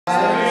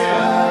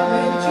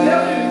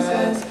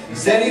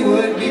said he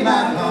would be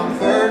my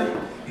comfort.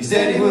 He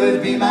said he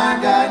would be my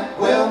guide.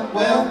 Well,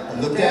 I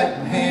looked at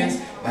my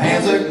hands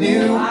looked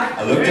new.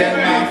 I looked at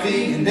my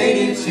feet and they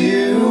did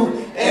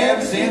too.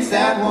 Ever since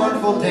that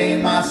wonderful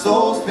day, my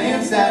soul's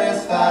been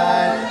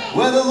satisfied.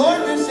 Well, the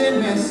Lord lives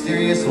in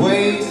mysterious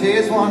ways,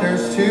 his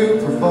wonders to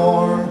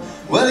perform.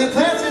 Well, he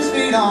plants his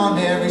feet on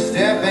every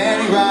step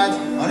and he rides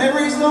on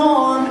every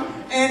storm.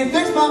 And he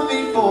fixed my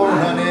feet for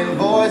running,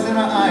 boys, and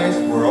my eyes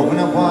were open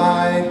up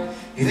wide.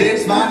 He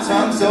fixed my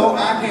tongue so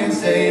I can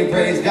say,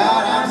 praise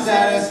God, I'm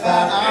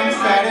satisfied, I'm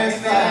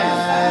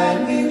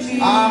satisfied,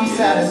 I'm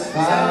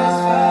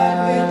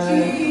satisfied.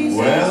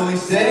 Well, he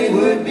said he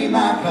would be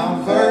my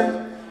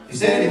comfort. He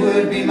said he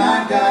would be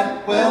my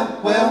God.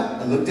 Well,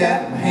 I looked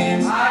at my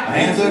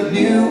hands looked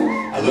new.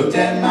 I looked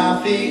at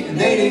my feet and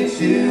they did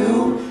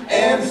too.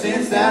 Ever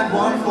since that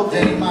wonderful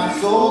day, my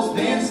soul's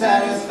been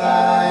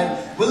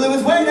satisfied. Well, it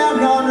was way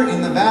down yonder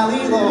in the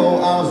valley low.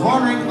 I was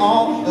wandering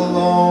all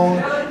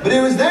alone, but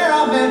it was there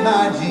I met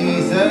my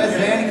Jesus,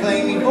 and he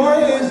claimed me for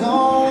his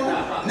own.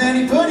 And then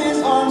he put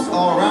his arms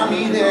all around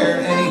me there,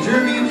 and he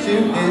drew me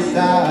to his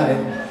side.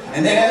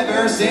 And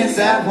ever since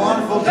that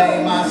wonderful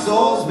day, my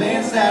soul's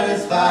been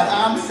satisfied.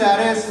 I'm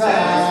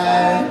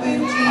satisfied,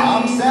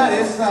 I'm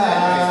satisfied.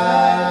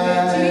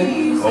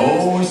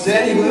 Oh, he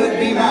said he would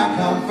be my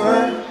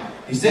comfort.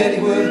 He said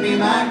he would be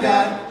my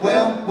God.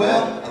 Well,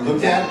 I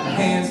looked at my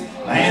hands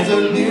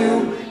looked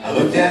new. I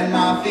looked at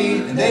my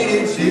feet and they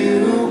did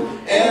too.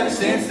 Ever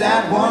since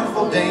that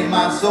wonderful day,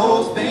 my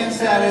soul's been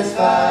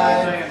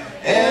satisfied.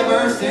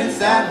 Ever since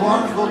that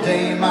wonderful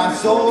day, my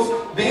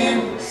soul's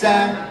been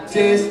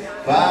satisfied.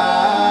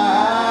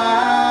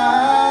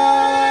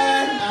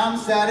 I'm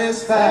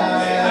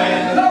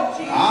satisfied.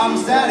 I'm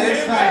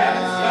satisfied.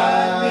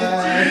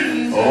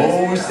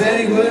 Oh, he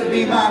said he would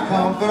be my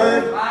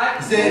comfort.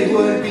 He said he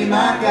would be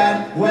my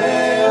God.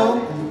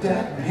 Well, I looked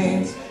at my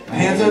hands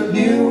looked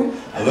new.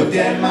 I looked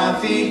at my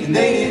feet and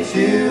they did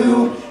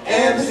too.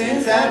 Ever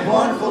since that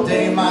wonderful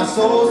day, my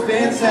soul's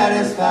been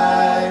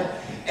satisfied.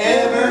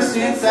 Ever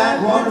since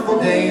that wonderful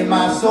day,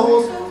 my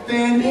soul's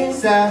been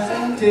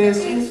satisfied.